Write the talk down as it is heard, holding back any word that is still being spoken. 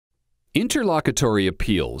Interlocutory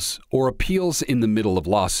appeals, or appeals in the middle of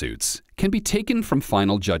lawsuits, can be taken from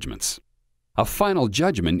final judgments. A final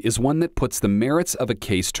judgment is one that puts the merits of a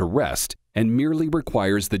case to rest and merely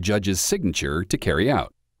requires the judge's signature to carry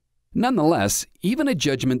out. Nonetheless, even a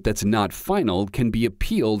judgment that's not final can be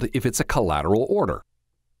appealed if it's a collateral order.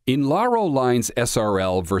 In Lauro Lines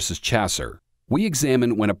s.r.l. versus Chasser, we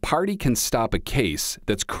examine when a party can stop a case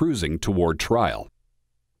that's cruising toward trial.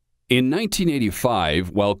 In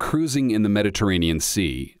 1985, while cruising in the Mediterranean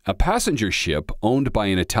Sea, a passenger ship owned by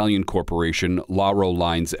an Italian corporation, Lauro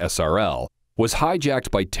Lines s.r.l., was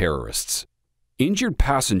hijacked by terrorists. Injured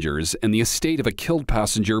passengers and the estate of a killed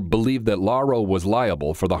passenger believed that Lauro was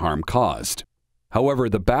liable for the harm caused. However,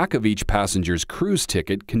 the back of each passenger's cruise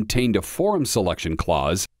ticket contained a forum selection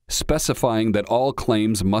clause specifying that all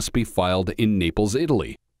claims must be filed in Naples,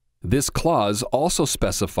 Italy. This clause also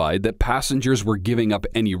specified that passengers were giving up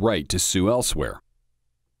any right to sue elsewhere.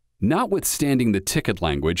 Notwithstanding the ticket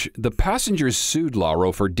language, the passengers sued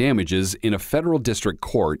Lauro for damages in a federal district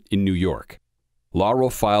court in New York. Lauro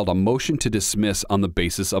filed a motion to dismiss on the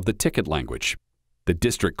basis of the ticket language. The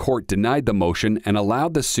district court denied the motion and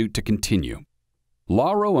allowed the suit to continue.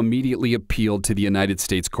 Lauro immediately appealed to the United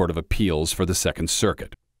States Court of Appeals for the Second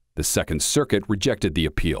Circuit. The Second Circuit rejected the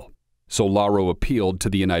appeal, so Lauro appealed to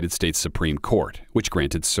the United States Supreme Court, which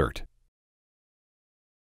granted cert.